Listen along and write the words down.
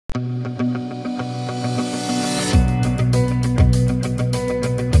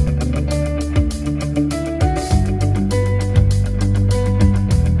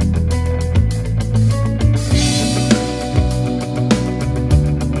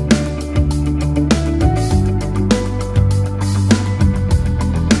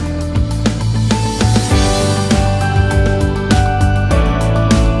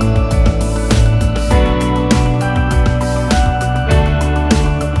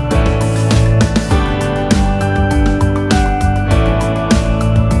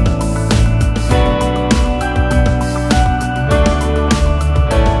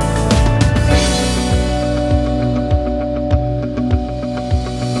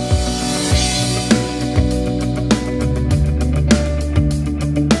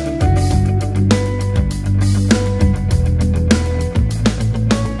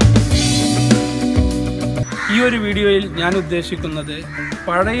ഈ ഒരു വീഡിയോയിൽ ഞാൻ ഉദ്ദേശിക്കുന്നത്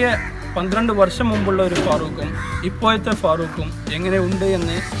പഴയ 12 വർഷം മുമ്പുള്ള ഒരു ഫാറൂഖും ഇപ്പോഴത്തെ ഫാറൂഖും എങ്ങനെ ഉണ്ട്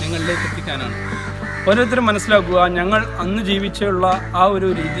എന്ന് നിങ്ങളിലേക്ക് എത്തിക്കാനാണ്. ഓരോരുത്തരും മനസ്സിലാക്കുക, ഞങ്ങൾ അന്ന് ജീവിച്ചുള്ള ആ ഒരു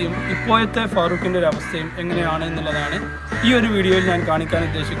രീതിയും ഇപ്പോഴത്തെ ഫാറൂഖിൻ്റെ ഒരു അവസ്ഥയും എങ്ങനെയാണ് എന്നുള്ളതാണ് ഈ ഒരു വീഡിയോയിൽ ഞാൻ കാണിക്കാൻ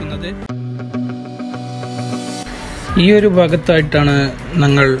ഉദ്ദേശിക്കുന്നത്. ഈ ഒരു ഭാഗത്തായിട്ടാണ്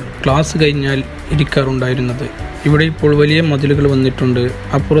ഞങ്ങൾ ക്ലാസ് കഴിഞ്ഞാൽ ഇരിക്കാറുണ്ടായിരുന്നത്. ഇവിടെ ഇപ്പോൾ വലിയ മതിലുകൾ വന്നിട്ടുണ്ട്.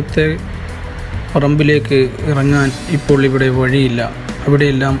 അപ്പുറത്തെ പറമ്പിലേക്ക് ഇറങ്ങാൻ ഇപ്പോൾ ഇവിടെ വഴിയില്ല.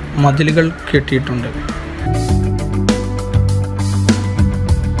 അവിടെയെല്ലാം മതിലുകൾ കെട്ടിയിട്ടുണ്ട്.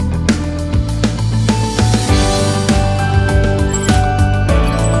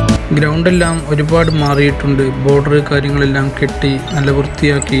 ഗ്രൗണ്ടെല്ലാം ഒരുപാട് മാറിയിട്ടുണ്ട്. ബോർഡർ കാര്യങ്ങളെല്ലാം കെട്ടി നല്ല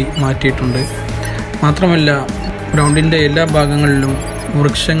വൃത്തിയാക്കി മാറ്റിയിട്ടുണ്ട്. മാത്രമല്ല ഗ്രൗണ്ടിൻ്റെ എല്ലാ ഭാഗങ്ങളിലും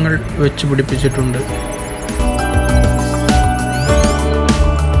വൃക്ഷങ്ങൾ വെച്ച് പിടിപ്പിച്ചിട്ടുണ്ട്.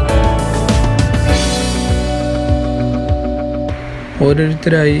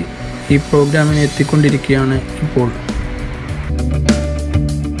 ഓരോരുത്തരായി ഈ പ്രോഗ്രാമിന് എത്തിക്കൊണ്ടിരിക്കുകയാണ് ഇപ്പോൾ.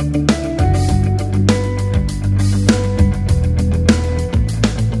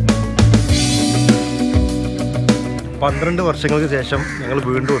 പന്ത്രണ്ട് വർഷങ്ങൾക്ക് ശേഷം ഞങ്ങൾ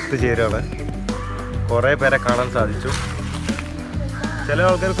വീണ്ടും ഒത്തുചേരുകയാണ്. കുറേ പേരെ കാണാൻ സാധിച്ചു. ചില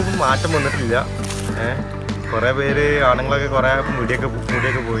ആൾക്കാർക്കൊന്നും മാറ്റം വന്നിട്ടില്ല. കുറേ പേര് ആണുങ്ങളൊക്കെ കുറേ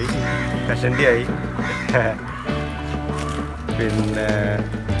മുടിയൊക്കെ പോയി കഷണ്ടിയായി. പിന്നെ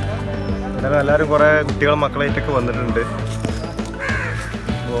എന്നാലും എല്ലാവരും കുറേ കുട്ടികളും മക്കളായിട്ടൊക്കെ വന്നിട്ടുണ്ട്.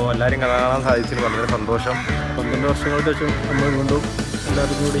 അപ്പോൾ എല്ലാവരും കാണാൻ സാധിച്ചതിൽ വളരെ സന്തോഷം. 12 വർഷങ്ങൾക്ക് ശേഷം നമ്മൾ വീണ്ടും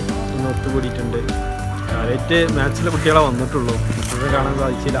എല്ലാവരും കൂടി ഒന്ന് ഒത്തുകൂടിയിട്ടുണ്ട്. കാര്യമായിട്ട് മാത്സിലെ കുട്ടികളെ വന്നിട്ടുള്ളൂ, കുട്ടികളെ കാണാൻ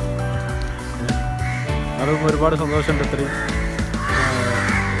സാധിച്ചില്ല. അതും ഒരുപാട് സന്തോഷമുണ്ട്. ഇത്രയും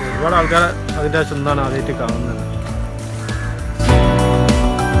ഒരുപാട് ആൾക്കാർ അതിൻ്റെ ശേഷം എന്താണ് ആദ്യമായിട്ട് കാണുന്നത്.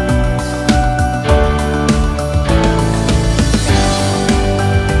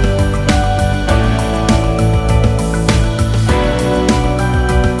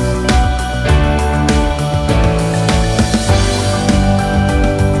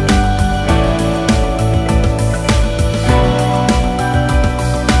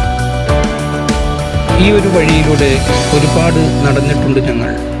 ഈ ഒരു വഴിയിലൂടെ ഒരുപാട് നടന്നിട്ടുണ്ട് ഞങ്ങൾ.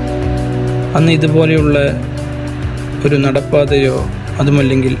 അന്ന് ഇതുപോലെയുള്ള ഒരു നടപ്പാതയോ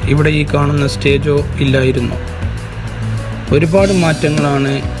അതുമല്ലെങ്കിൽ ഇവിടെ ഈ കാണുന്ന സ്റ്റേജോ ഇല്ലായിരുന്നു. ഒരുപാട്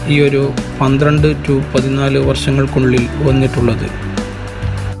മാറ്റങ്ങളാണ് ഈ ഒരു 12 to 14 വർഷങ്ങൾക്കുള്ളിൽ വന്നിട്ടുള്ളത്.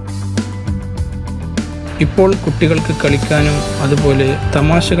 ഇപ്പോൾ കുട്ടികൾക്ക് കളിക്കാനും അതുപോലെ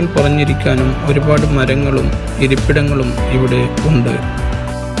തമാശകൾ പറഞ്ഞിരിക്കാനും ഒരുപാട് മരങ്ങളും ഇരിപ്പിടങ്ങളും ഇവിടെ ഉണ്ട്.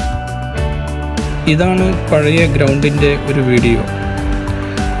 ഇതാണ് പഴയ ഗ്രൗണ്ടിൻ്റെ ഒരു വീഡിയോ.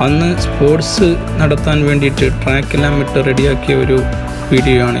 അന്ന് സ്പോർട്സ് നടത്താൻ വേണ്ടിയിട്ട് ട്രാക്കെല്ലാം ഇട്ട് റെഡിയാക്കിയ ഒരു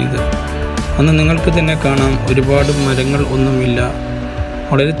വീഡിയോ ആണിത്. അന്ന് നിങ്ങൾക്ക് തന്നെ കാണാം, ഒരുപാട് മരങ്ങൾ ഒന്നുമില്ല.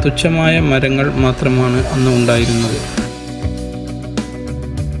 വളരെ തുച്ഛമായ മരങ്ങൾ മാത്രമാണ് അന്ന് ഉണ്ടായിരുന്നത്.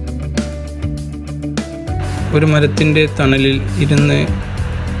 ഒരു മരത്തിൻ്റെ തണലിൽ ഇരുന്ന്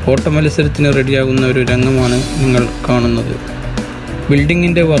ഓട്ടമത്സരത്തിന് റെഡിയാകുന്ന ഒരു രംഗമാണ് നിങ്ങൾ കാണുന്നത്.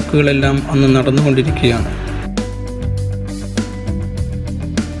 ബിൽഡിങ്ങിൻ്റെ വർക്കുകളെല്ലാം അന്ന് നടന്നുകൊണ്ടിരിക്കുകയാണ്.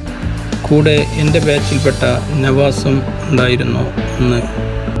 കൂടെ എൻ്റെ ബാച്ചിൽപ്പെട്ട നവാസും ഉണ്ടായിരുന്നു അന്ന്.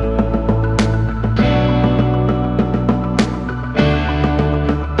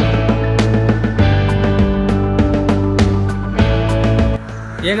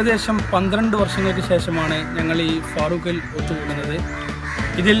 ഏകദേശം 12 വർഷങ്ങൾക്ക് ശേഷമാണ് ഞങ്ങൾ ഈ ഫാറൂഖിൽ ഒത്തുകൂടുന്നത്.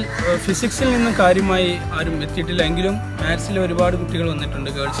 ഇതിൽ ഫിസിക്സിൽ നിന്ന് കാര്യമായി ആരും എത്തിയിട്ടില്ല. എങ്കിലും മാത്സിൽ ഒരുപാട് കുട്ടികൾ വന്നിട്ടുണ്ട്,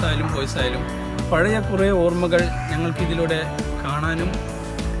 ഗേൾസ് ആയാലും ബോയ്സ് ആയാലും. പഴയ കുറേ ഓർമ്മകൾ ഞങ്ങൾക്ക് ഇതിലൂടെ കാണാനും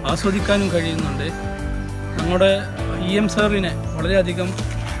ആസ്വദിക്കാനും കഴിയുന്നുണ്ട്. നമ്മുടെ EM സാറിനെ വളരെയധികം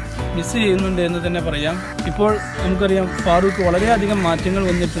മിസ് ചെയ്യുന്നുണ്ട് എന്ന് തന്നെ പറയാം. ഇപ്പോൾ നമുക്കറിയാം ഫാറൂഖ് വളരെയധികം മാറ്റങ്ങൾ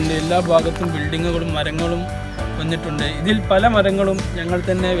വന്നിട്ടുണ്ട്. എല്ലാ ഭാഗത്തും ബിൽഡിങ്ങുകളും മരങ്ങളും വന്നിട്ടുണ്ട്. ഇതിൽ പല മരങ്ങളും ഞങ്ങൾ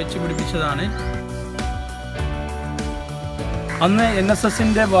തന്നെ വെച്ച് പിടിപ്പിച്ചതാണ്. അന്ന്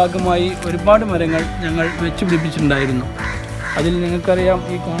NSSൻ്റെ ഭാഗമായി ഒരുപാട് മരങ്ങൾ ഞങ്ങൾ വെച്ച് പിടിപ്പിച്ചിട്ടുണ്ടായിരുന്നു. അതിൽ നിങ്ങൾക്കറിയാം,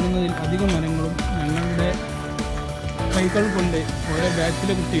 ഈ കാണുന്നതിൽ അധികം മരങ്ങളും ഞങ്ങളുടെ കൈകൾ കൊണ്ട് ഓരോ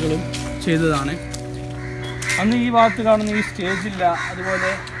ബാച്ചിലെ കുട്ടികളും ചെയ്തതാണ്. അന്ന് ഈ ഭാഗത്ത് കാണുന്ന ഈ സ്റ്റേജില്ല. അതുപോലെ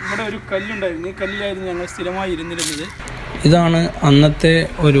ഇവിടെ ഒരു കല്ലുണ്ടായിരുന്നു. ഈ കല്ലിലായിരുന്നു ഞങ്ങൾ സ്ഥിരമായി ഇരുന്നിരുന്നത്. ഇതാണ് അന്നത്തെ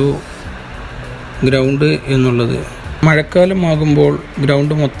ഒരു ഗ്രൗണ്ട് എന്നുള്ളത്. മഴക്കാലമാകുമ്പോൾ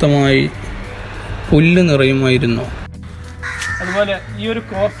ഗ്രൗണ്ട് മൊത്തമായി പുല്ല് നിറയുമായിരുന്നു. അതുപോലെ ഈ ഒരു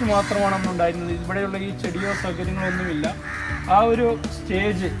കോർട്ട് മാത്രമാണ് അന്നുണ്ടായിരുന്നത്. ഇവിടെയുള്ള ഈ ചെടിയോ സൗകര്യങ്ങളോ ഒന്നുമില്ല. ആ ഒരു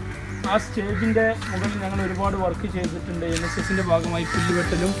സ്റ്റേജ്, ആ സ്റ്റേജിൻ്റെ മുകളിൽ ഞങ്ങൾ ഒരുപാട് വർക്ക് ചെയ്തിട്ടുണ്ട്. NSSൻ്റെ ഭാഗമായി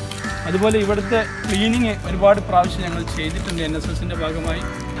പുല്ലുവെട്ടലും അതുപോലെ ഇവിടുത്തെ ക്ലീനിങ് ഒരുപാട് പ്രാവശ്യം ഞങ്ങൾ ചെയ്തിട്ടുണ്ട്. NSSൻ്റെ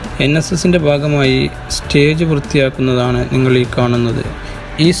ഭാഗമായി സ്റ്റേജ് വൃത്തിയാക്കുന്നതാണ് നിങ്ങൾ ഈ കാണുന്നത്.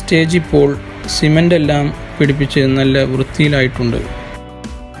 ഈ സ്റ്റേജ് ഇപ്പോൾ സിമൻ്റ് എല്ലാം പിടിപ്പിച്ച് നല്ല വൃത്തിയിലായിട്ടുണ്ട്.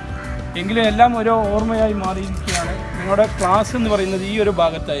 എങ്കിലും എല്ലാം ഓരോ ഓർമ്മയായി മാറിയിരിക്കുകയാണ്. ഞങ്ങളുടെ ക്ലാസ് എന്ന് പറയുന്നത് ഈ ഒരു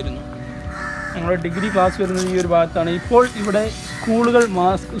ഭാഗത്തായിരുന്നു. ഞങ്ങളുടെ ഡിഗ്രി ക്ലാസ് വരുന്നത് ഈ ഒരു ഭാഗത്താണ്. ഇപ്പോൾ ഇവിടെ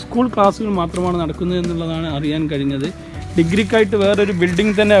സ്കൂൾ ക്ലാസ്സുകൾ മാത്രമാണ് നടക്കുന്നത് എന്നുള്ളതാണ് അറിയാൻ കഴിഞ്ഞത്. ഡിഗ്രിക്കായിട്ട് വേറൊരു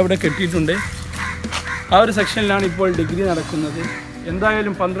ബിൽഡിംഗ് തന്നെ അവിടെ കെട്ടിയിട്ടുണ്ട്. ആ ഒരു സെക്ഷനിലാണ് ഇപ്പോൾ ഡിഗ്രി നടക്കുന്നത്.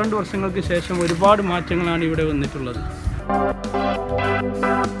 എന്തായാലും 12 വർഷങ്ങൾക്ക് ശേഷം ഒരുപാട് മാറ്റങ്ങളാണ് ഇവിടെ വന്നിട്ടുള്ളത്.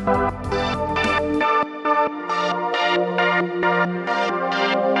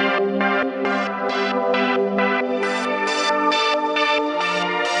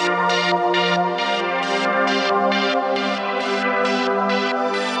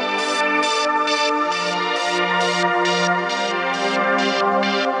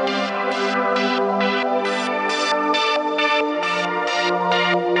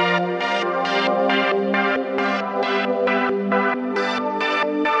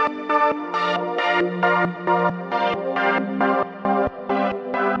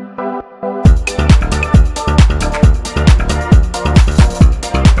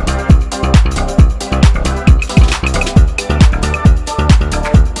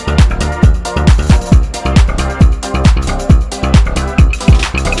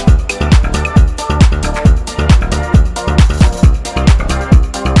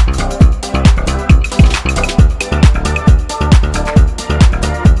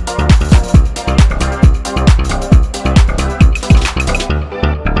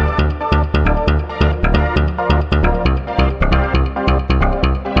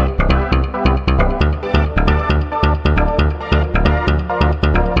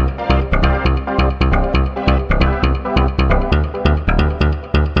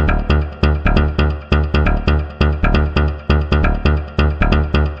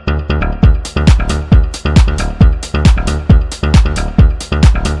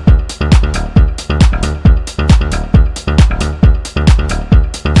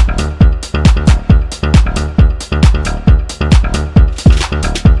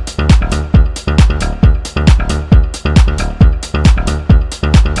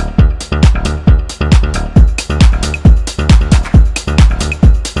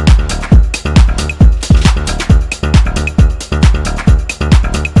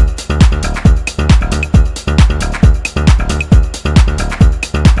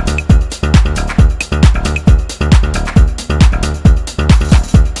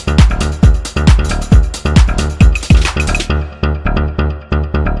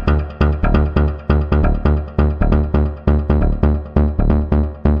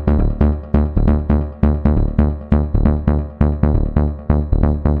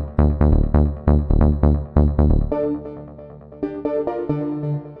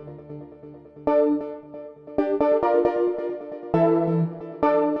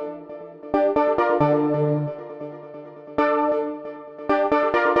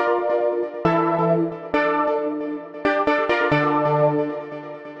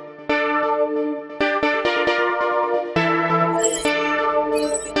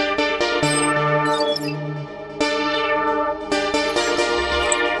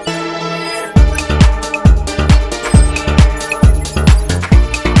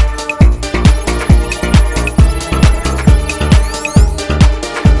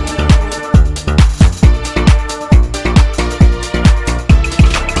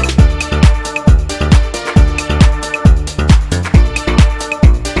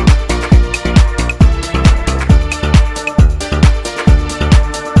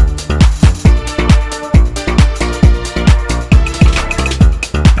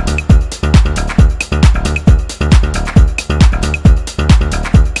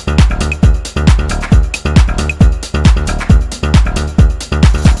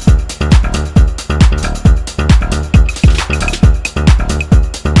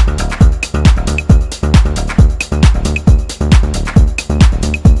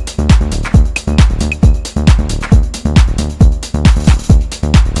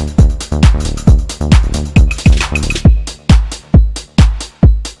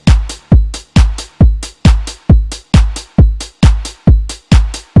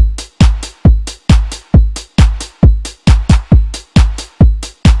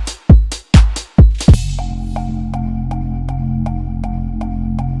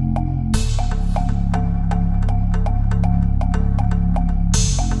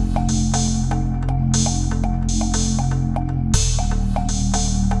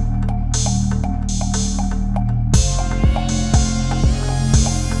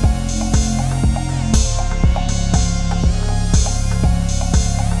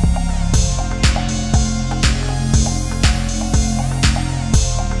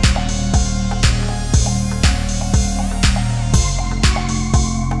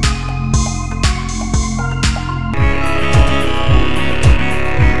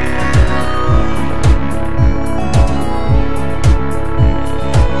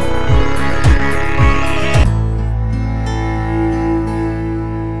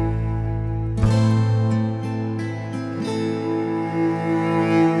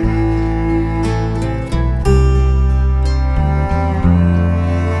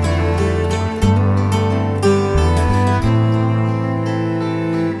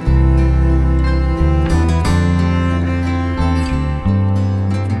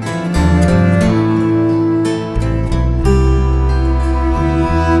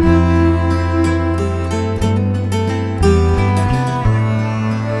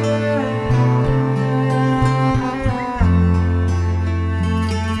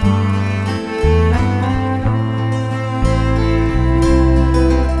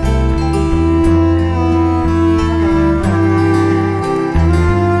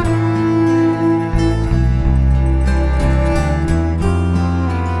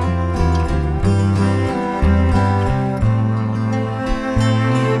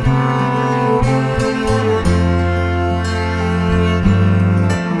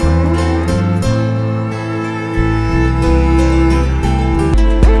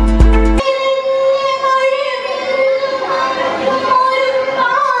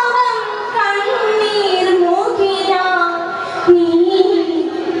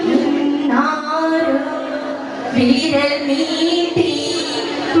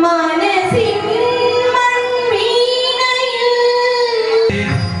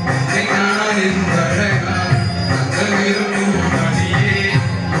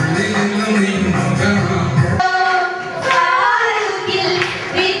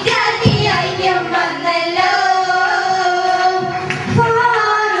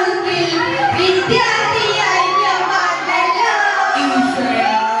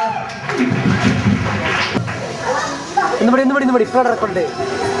 ഒന്ന് പടി ഇപ്പോൾ റെക്കോർഡ്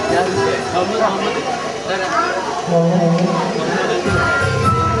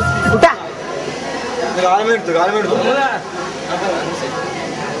കുട്ടാ കാലമെടുത്തു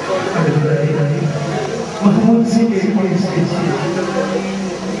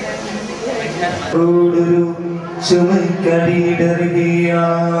ചുമക്കടിയിടറുകയാ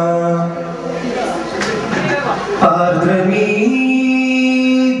ആർദ്രമീ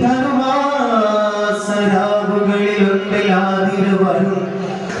ധർമാസരാവുകളിലുണ്ട് യാതിരു വരും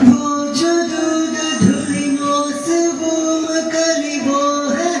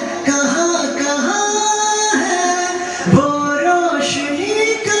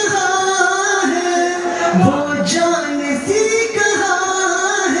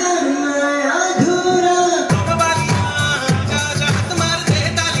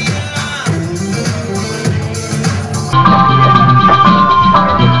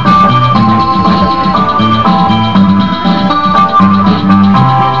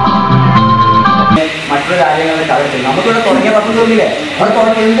നമുക്കിവിടെ തുടങ്ങിയ പത്രം തോന്നില്ലേ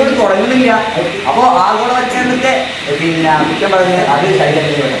അവിടെ എന്തുകൊണ്ട് തുടങ്ങുന്നില്ല അപ്പോൾ ആഗോളവൽക്കരണത്തെ പിന്നെ കുറ്റം പറഞ്ഞ് അത്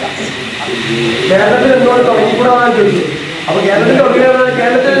ശൈലത്തിന് വേണ്ടതാണ് കേരളത്തിൽ എന്തുകൊണ്ട് തുടങ്ങിക്കൂടാന്ന് ചോദിച്ചു. അപ്പൊ കേരളത്തിൽ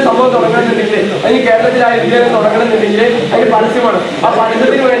കേരളത്തിൽ സംഭവം തുടങ്ങണമെന്നുണ്ടെങ്കിൽ അതിന് കേരളത്തിലായിരിക്കും തുടങ്ങണമെന്നുണ്ടെങ്കിൽ അതിന് പരസ്യമാണ്. ആ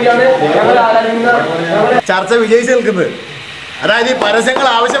പരസ്യത്തിന് വേണ്ടിയാണ് ഞങ്ങൾ ആരാധിക്കുന്ന ചർച്ച വിജയിച്ച് നിൽക്കുന്നത്. അതായത് ഈ പരസ്യങ്ങൾ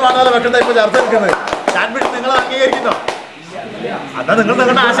ആവശ്യമാണല്ലോ വെക്കേണ്ട ഇപ്പൊ ചർച്ച നിൽക്കുന്നത്. ചാൻപിട്ട് നിങ്ങൾ അംഗീകരിക്കുന്നോ? അതാ നിങ്ങൾ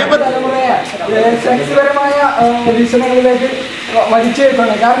നിങ്ങളുടെ ആശയം സെക്സ്പരമായ വീക്ഷണങ്ങളിലേക്ക്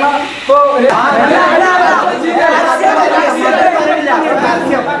വലിച്ചെടുക്കണം. കാരണം ഇപ്പോ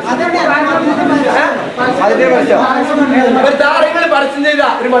താരങ്ങൾ പരസ്യം ചെയ്ത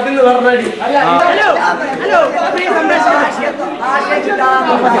ഒരു മദ്യം പറഞ്ഞാടി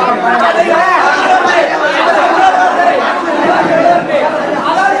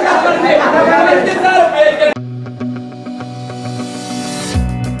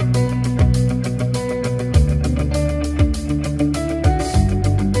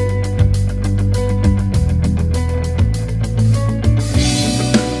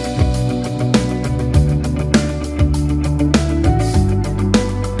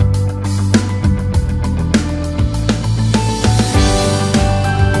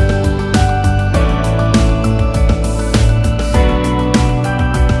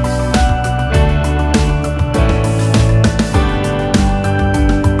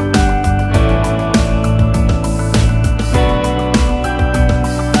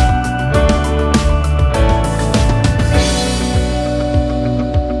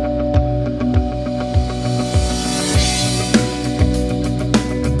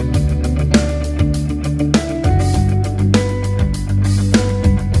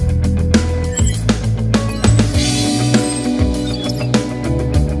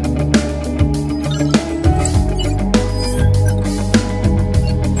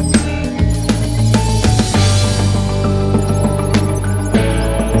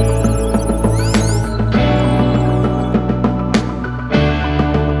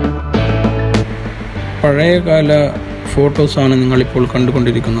പഴയകാല ഫോട്ടോസാണ് നിങ്ങളിപ്പോൾ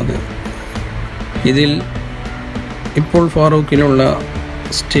കണ്ടുകൊണ്ടിരിക്കുന്നത്. ഇതിൽ ഇപ്പോൾ ഫാറൂഖിലുള്ള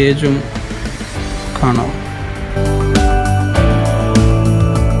സ്റ്റേജും കാണാം.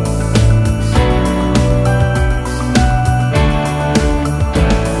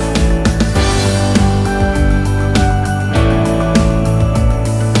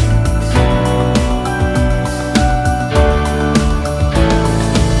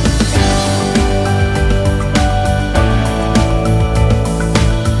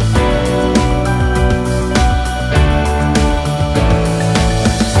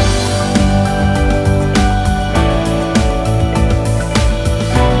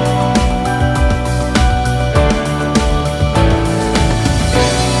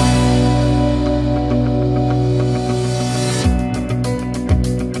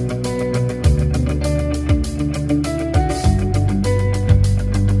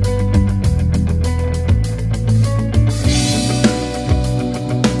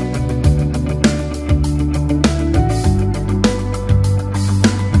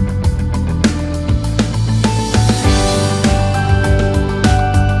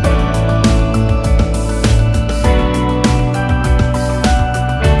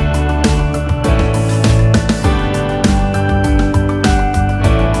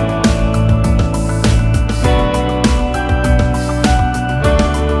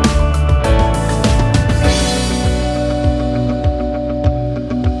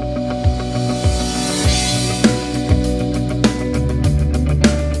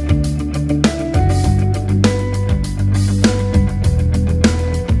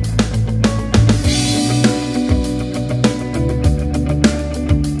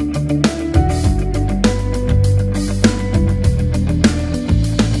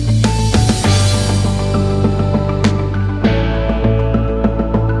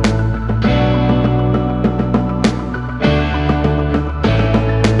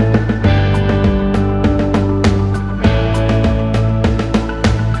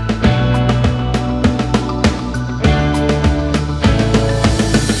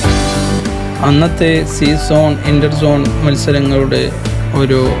 അന്നത്തെ സീസോൺ ഇൻ്റർ സോൺ മത്സരങ്ങളുടെ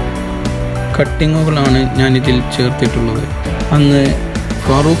ഓരോ കട്ടിങ്ങുകളാണ് ഞാനിതിൽ ചേർത്തിട്ടുള്ളത്. അന്ന്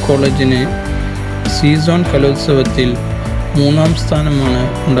ഫാറൂഖ് കോളേജിന് സീസോൺ കലോത്സവത്തിൽ 3ാം സ്ഥാനമാണ്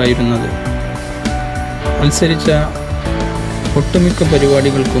ഉണ്ടായിരുന്നത്. മത്സരിച്ച ഒട്ടുമിക്ക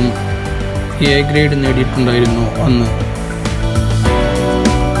പരിപാടികൾക്കും എ ഗ്രേഡ് നേടിയിട്ടുണ്ടായിരുന്നു അന്ന്.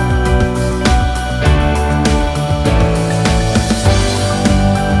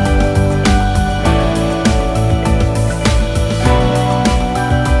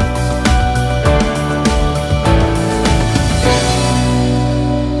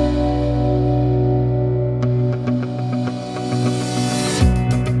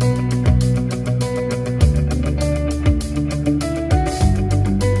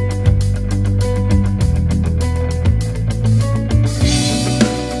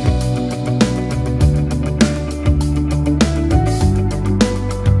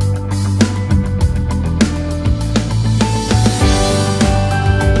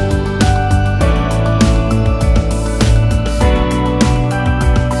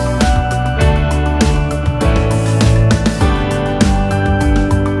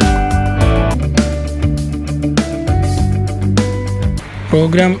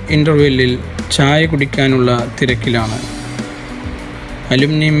 പ്രോഗ്രാം ഇൻ്റർവെല്ലിൽ ചായ കുടിക്കാനുള്ള തിരക്കിലാണ്.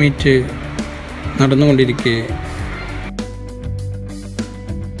 അലുമിനി മീറ്റ് നടന്നുകൊണ്ടിരിക്കെ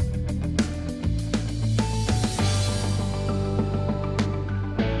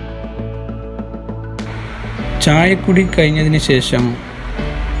ചായക്കുടി കഴിഞ്ഞതിന് ശേഷം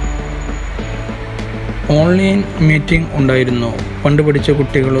ഓൺലൈൻ മീറ്റിംഗ് ഉണ്ടായിരുന്നു. പണ്ട് പഠിച്ച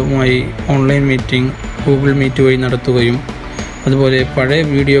കുട്ടികളുമായി ഓൺലൈൻ മീറ്റിംഗ് ഗൂഗിൾ മീറ്റ് വഴി നടത്തുകയും അതുപോലെ പഴയ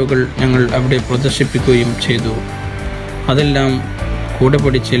വീഡിയോകൾ ഞങ്ങൾ അവിടെ പ്രദർശിപ്പിക്കുകയും ചെയ്തു. അതെല്ലാം കൂടെ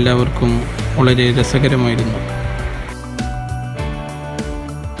പഠിച്ച എല്ലാവർക്കും വളരെ രസകരമായിരുന്നു.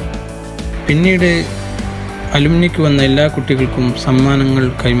 പിന്നീട് അലുമിനിക്ക് വന്ന എല്ലാ കുട്ടികൾക്കും സമ്മാനങ്ങൾ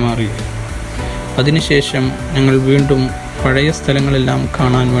കൈമാറി. അതിനുശേഷം ഞങ്ങൾ വീണ്ടും പഴയ സ്ഥലങ്ങളെല്ലാം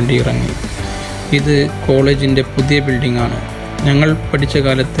കാണാൻ വേണ്ടി ഇറങ്ങി. ഇത് കോളേജിൻ്റെ പുതിയ ബിൽഡിംഗാണ്. ഞങ്ങൾ പഠിച്ച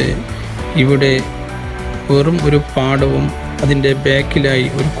കാലത്ത് ഇവിടെ വെറും ഒരു പാടവും അതിൻ്റെ ബാക്കിലായി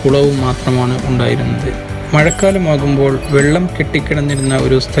ഒരു കുളവും മാത്രമാണ് ഉണ്ടായിരുന്നത്. മഴക്കാലമാകുമ്പോൾ വെള്ളം കെട്ടിക്കിടന്നിരുന്ന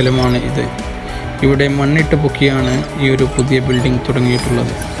ഒരു സ്ഥലമാണ് ഇത്. ഇവിടെ മണ്ണിട്ട് പൊക്കിയാണ് ഈ ഒരു പുതിയ ബിൽഡിംഗ്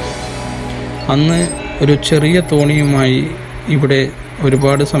തുടങ്ങിയിട്ടുള്ളത്. അന്ന് ഒരു ചെറിയ തോണിയുമായി ഇവിടെ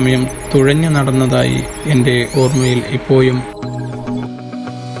ഒരുപാട് സമയം തുഴഞ്ഞു നടന്നതായി എൻ്റെ ഓർമ്മയിൽ ഇപ്പോഴും.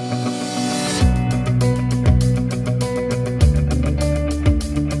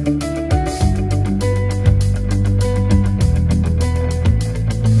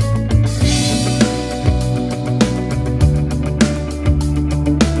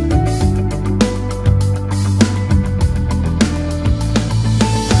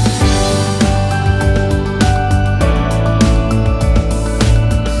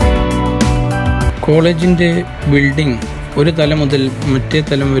 കോളേജിൻ്റെ ബിൽഡിംഗ് ഒരു തലം മുതൽ മറ്റേ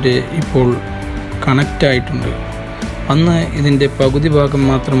തലം വരെ ഇപ്പോൾ കണക്റ്റായിട്ടുണ്ട്. അന്ന് ഇതിൻ്റെ പകുതി ഭാഗം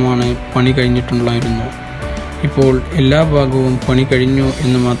മാത്രമാണ് പണി കഴിഞ്ഞിട്ടുണ്ടായിരുന്നു. ഇപ്പോൾ എല്ലാ ഭാഗവും പണി കഴിഞ്ഞു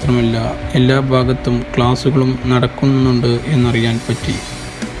എന്ന് മാത്രമല്ല, എല്ലാ ഭാഗത്തും ക്ലാസ്സുകളും നടക്കുന്നുണ്ട് എന്നറിയാൻ പറ്റി.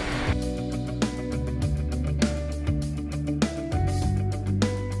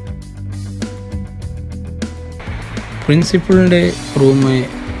 പ്രിൻസിപ്പളിൻ്റെ റൂം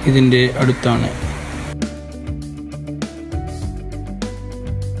ഇതിൻ്റെ അടുത്താണ്.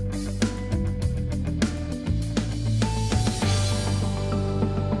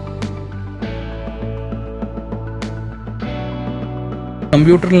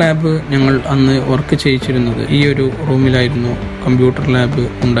 കമ്പ്യൂട്ടർ ലാബ് ഞങ്ങൾ അന്ന് വർക്ക് ചെയ്യിച്ചിരുന്നത് ഈ ഒരു റൂമിലായിരുന്നു. കമ്പ്യൂട്ടർ ലാബ്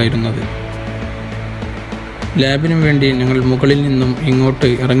ഉണ്ടായിരുന്നത്. ലാബിനു വേണ്ടി ഞങ്ങൾ മുകളിൽ നിന്നും ഇങ്ങോട്ട്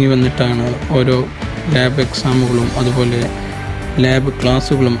ഇറങ്ങി വന്നിട്ടാണ് ഓരോ ലാബ് എക്സാമുകളും അതുപോലെ ലാബ്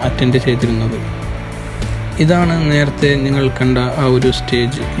ക്ലാസ്സുകളും അറ്റൻഡ് ചെയ്തിരുന്നത്. ഇതാണ് നേരത്തെ നിങ്ങൾ കണ്ട ആ ഒരു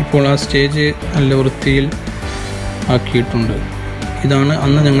സ്റ്റേജ്. ഇപ്പോൾ ആ സ്റ്റേജ് നല്ല വൃത്തിയിൽ ആക്കിയിട്ടുണ്ട്. ഇതാണ്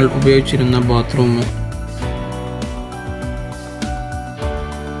അന്ന് ഞങ്ങൾ ഉപയോഗിച്ചിരുന്ന ബാത്റൂം.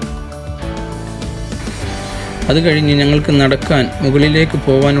 അത് കഴിഞ്ഞ് ഞങ്ങൾക്ക് നടക്കാൻ മുകളിലേക്ക്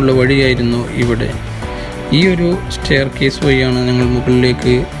പോകാനുള്ള വഴിയായിരുന്നു ഇവിടെ. ഈ ഒരു സ്റ്റെയർ കേസ് വഴിയാണ് ഞങ്ങൾ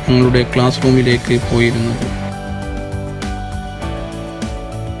മുകളിലേക്ക് ഞങ്ങളുടെ ക്ലാസ് റൂമിലേക്ക് പോയിരുന്നത്.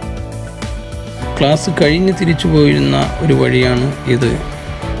 ക്ലാസ് കഴിഞ്ഞ് തിരിച്ചു പോയിരുന്ന ഒരു വഴിയാണ് ഇത്.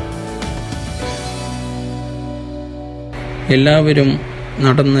 എല്ലാവരും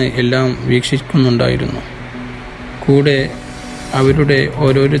നടന്ന് എല്ലാം വീക്ഷിക്കുന്നുണ്ടായിരുന്നു. കൂടെ അവരുടെ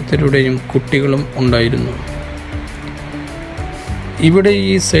ഓരോരുത്തരുടെയും കുട്ടികളും ഉണ്ടായിരുന്നു. ഇവിടെ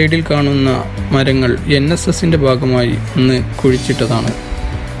ഈ സൈഡിൽ കാണുന്ന മരങ്ങൾ NSSൻ്റെ ഭാഗമായി അന്ന് കുഴിച്ചിട്ടതാണ്.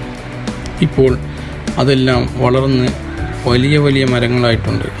 ഇപ്പോൾ അതെല്ലാം വളർന്ന് വലിയ വലിയ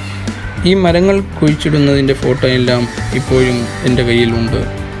മരങ്ങളായിട്ടുണ്ട്. ഈ മരങ്ങൾ കുഴിച്ചിടുന്നതിൻ്റെ ഫോട്ടോയെല്ലാം ഇപ്പോഴും എൻ്റെ കയ്യിലുണ്ട്.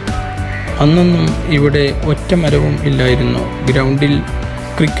 അന്നൊന്നും ഇവിടെ ഒറ്റ മരവും ഇല്ലായിരുന്നു. ഗ്രൗണ്ടിൽ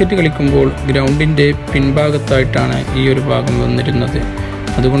ക്രിക്കറ്റ് കളിക്കുമ്പോൾ ഗ്രൗണ്ടിൻ്റെ പിൻഭാഗത്തായിട്ടാണ് ഈ ഒരു ഭാഗം വന്നിരുന്നത്.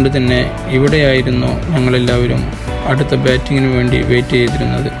 അതുകൊണ്ട് തന്നെ ഇവിടെയായിരുന്നു ഞങ്ങളെല്ലാവരും അടുത്ത ബാറ്റിങ്ങിന് വേണ്ടി വെയിറ്റ്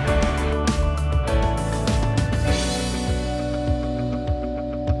ചെയ്തിരുന്നത്.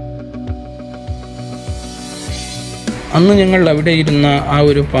 അന്ന് ഞങ്ങൾ അവിടെ ഇരുന്ന ആ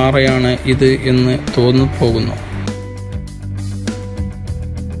ഒരു പാറയാണ് ഇത് എന്ന് തോന്നിപ്പോകുന്നു.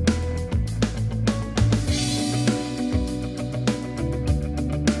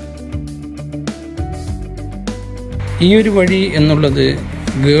 ഈ ഒരു വഴി എന്നുള്ളത്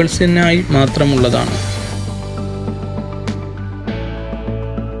ഗേൾസിനായി മാത്രമുള്ളതാണ്.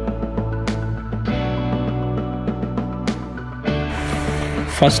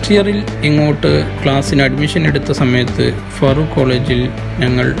 ഫസ്റ്റ് ഇയറിൽ ഇങ്ങോട്ട് ക്ലാസ്സിന് അഡ്മിഷൻ എടുത്ത സമയത്ത് ഫറൂഖ് കോളേജിൽ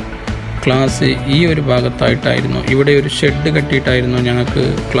ഞങ്ങൾ ക്ലാസ് ഈ ഒരു ഭാഗത്തായിട്ടായിരുന്നു. ഇവിടെ ഒരു ഷെഡ് കെട്ടിയിട്ടായിരുന്നു ഞങ്ങൾക്ക്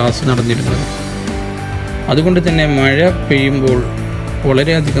ക്ലാസ് നടന്നിരുന്നത്. അതുകൊണ്ട് തന്നെ മഴ പെയ്യുമ്പോൾ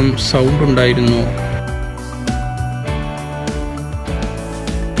വളരെയധികം സൗണ്ട് ഉണ്ടായിരുന്നു.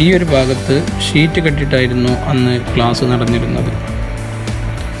 ഈ ഒരു ഭാഗത്ത് ഷീറ്റ് കെട്ടിയിട്ടായിരുന്നു അന്ന് ക്ലാസ് നടന്നിരുന്നത്.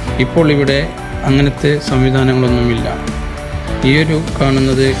 ഇപ്പോൾ ഇവിടെ അങ്ങനത്തെ സംവിധാനങ്ങളൊന്നുമില്ല. ഈ ഒരു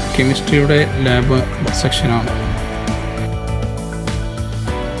കാണുന്നത് കെമിസ്ട്രിയുടെ ലാബ് സെക്ഷനാണ്.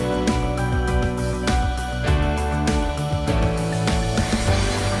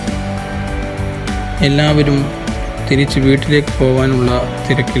 എല്ലാവരും തിരിച്ച് വീട്ടിലേക്ക് പോകാനുള്ള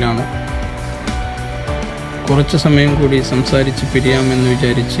തിരക്കിലാണ്. കുറച്ച് സമയം കൂടി സംസാരിച്ച് പിരിയാമെന്ന്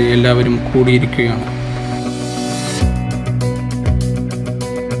വിചാരിച്ച് എല്ലാവരും കൂടിയിരിക്കുകയാണ്.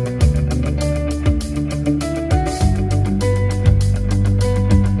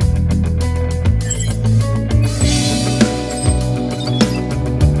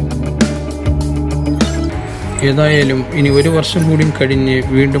 ഏതായാലും ഇനി ഒരു വർഷം കൂടി കഴിഞ്ഞ്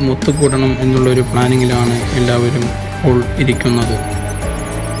വീണ്ടും ഒത്തുകൂടണം എന്നുള്ളൊരു പ്ലാനിങ്ങിലാണ് എല്ലാവരും ഇപ്പോൾ ഇരിക്കുന്നത്.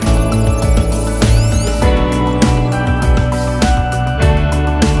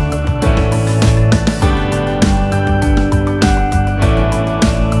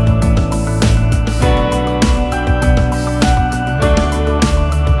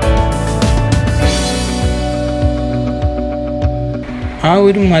 ആ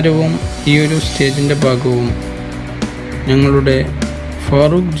ഒരു മരവും ഈ ഒരു സ്റ്റേജിൻ്റെ ഭാഗവും ഞങ്ങളുടെ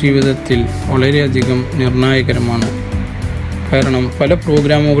ഫാറൂഖ് ജീവിതത്തിൽ വളരെയധികം നിർണായകരമാണ്. കാരണം പല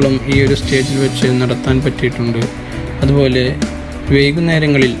പ്രോഗ്രാമുകളും ഈ ഒരു സ്റ്റേജിൽ വെച്ച് നടത്താൻ പറ്റിയിട്ടുണ്ട്. അതുപോലെ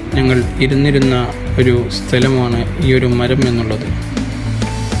വൈകുന്നേരങ്ങളിൽ ഞങ്ങൾ ഇരുന്നിരുന്ന ഒരു സ്ഥലമാണ് ഈ ഒരു മരം എന്നുള്ളത്.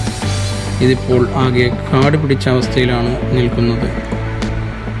 ഇതിപ്പോൾ ആകെ കാട് പിടിച്ച അവസ്ഥയിലാണ് നിൽക്കുന്നത്.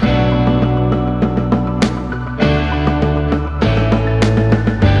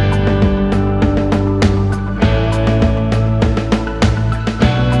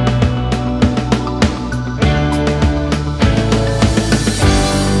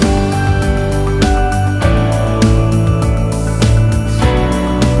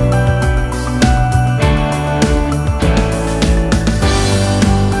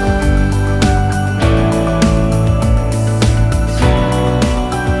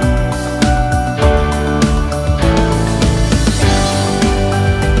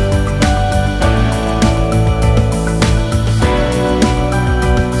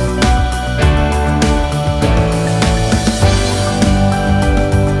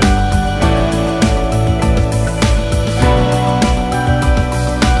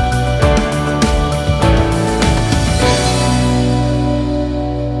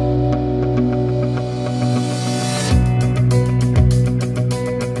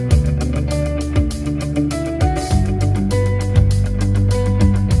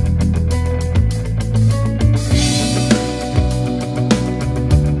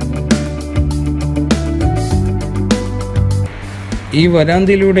 ഈ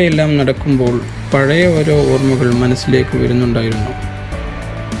വരാന്തയിലൂടെയെല്ലാം നടക്കുമ്പോൾ പഴയ ഓരോ ഓർമ്മകൾ മനസ്സിലേക്ക് വരുന്നുണ്ടായിരുന്നു.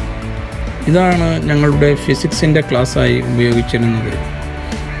 ഇതാണ് ഞങ്ങളുടെ ഫിസിക്സിൻ്റെ ക്ലാസ്സായി ഉപയോഗിച്ചിരുന്നത്.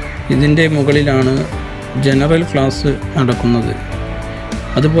 ഇതിൻ്റെ മുകളിലാണ് ജനറൽ ക്ലാസ് നടക്കുന്നത്.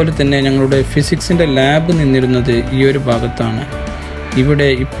 അതുപോലെ തന്നെ ഞങ്ങളുടെ ഫിസിക്സിൻ്റെ ലാബ് നിന്നിരുന്നത് ഈ ഒരു ഭാഗത്താണ്. ഇവിടെ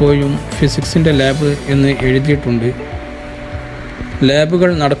ഇപ്പോഴും ഫിസിക്സിൻ്റെ ലാബ് എന്ന് എഴുതിയിട്ടുണ്ട്.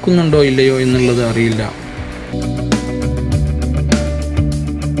 ലാബുകൾ നടക്കുന്നുണ്ടോ ഇല്ലയോ എന്നുള്ളത് അറിയില്ല.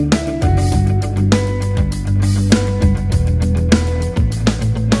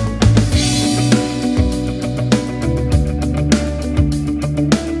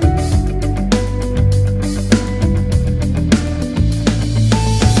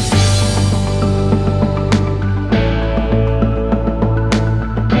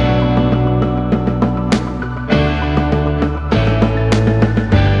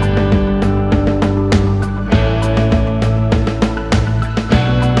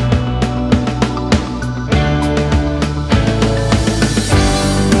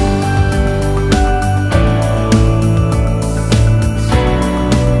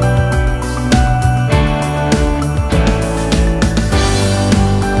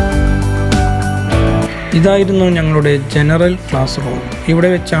 ഇതായിരുന്നു ഞങ്ങളുടെ ജനറൽ ക്ലാസ് റൂം. ഇവിടെ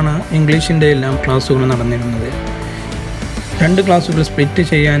വെച്ചാണ് ഇംഗ്ലീഷിൻ്റെ എല്ലാം ക്ലാസ്സുകൾ നടന്നിരുന്നത്. 2 ക്ലാസ്സുകൾ സ്പ്ലിറ്റ്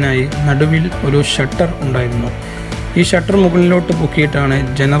ചെയ്യാനായി നടുവിൽ ഒരു ഷട്ടർ ഉണ്ടായിരുന്നു. ഈ ഷട്ടർ മുകളിലോട്ട് പൊക്കിയിട്ടാണ്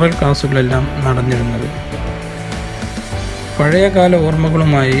ജനറൽ ക്ലാസ്സുകളെല്ലാം നടന്നിരുന്നത്. പഴയകാല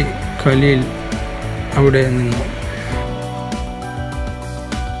ഓർമ്മകളുമായി ഖലീൽ അവിടെ നിന്നു.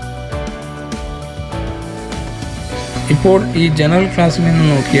 ഇപ്പോൾ ഈ ജനറൽ ക്ലാസ്സിൽ നിന്ന്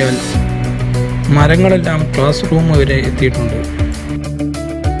നോക്കിയാൽ മരങ്ങളെല്ലാം ക്ലാസ് റൂം വരെ എത്തിയിട്ടുണ്ട്.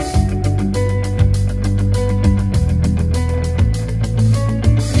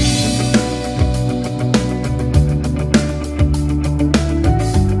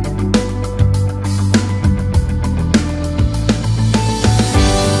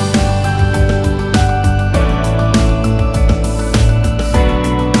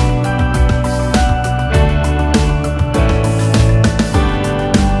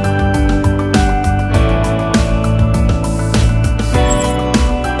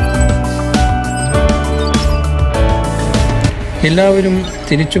 എല്ലാവരും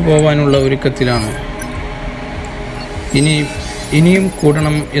തിരിച്ചു പോവാനുള്ള ഒരുക്കത്തിലാണ്. ഇനിയും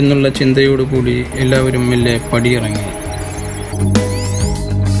കൂടണം എന്നുള്ള ചിന്തയോടുകൂടി എല്ലാവരും മെല്ലെ പടിയിറങ്ങി.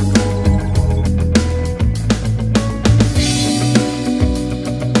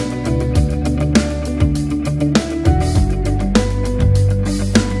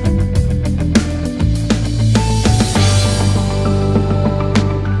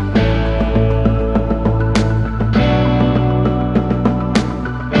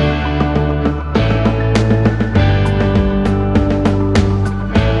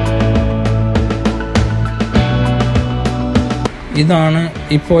 ഇതാണ്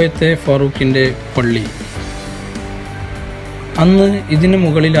ഇപ്പോഴത്തെ ഫാറൂഖിൻ്റെ പള്ളി. അന്ന് ഇതിന്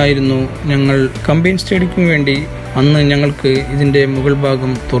മുകളിലായിരുന്നു ഞങ്ങൾ കമ്പൈൻ സ്റ്റഡിക്ക് വേണ്ടി അന്ന് ഞങ്ങൾക്ക് ഇതിൻ്റെ മുകൾ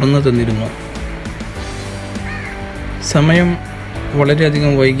ഭാഗം തുറന്നു തന്നിരുന്നു. സമയം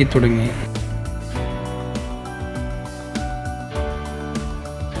വളരെയധികം വൈകി തുടങ്ങി.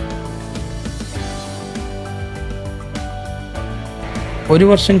 ഒരു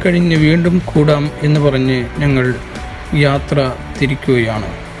വർഷം കഴിഞ്ഞ് വീണ്ടും കൂടാം എന്ന് പറഞ്ഞ് ഞങ്ങൾ യാത്ര തിരിക്കുകയാണ്.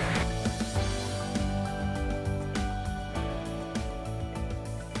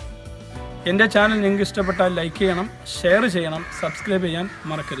 എൻ്റെ ചാനൽ നിങ്ങൾക്ക് ഇഷ്ടപ്പെട്ടാൽ ലൈക്ക് ചെയ്യണം, ഷെയർ ചെയ്യണം, സബ്സ്ക്രൈബ് ചെയ്യാൻ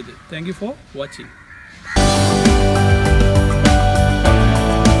മറക്കരുത്. Thank you for watching.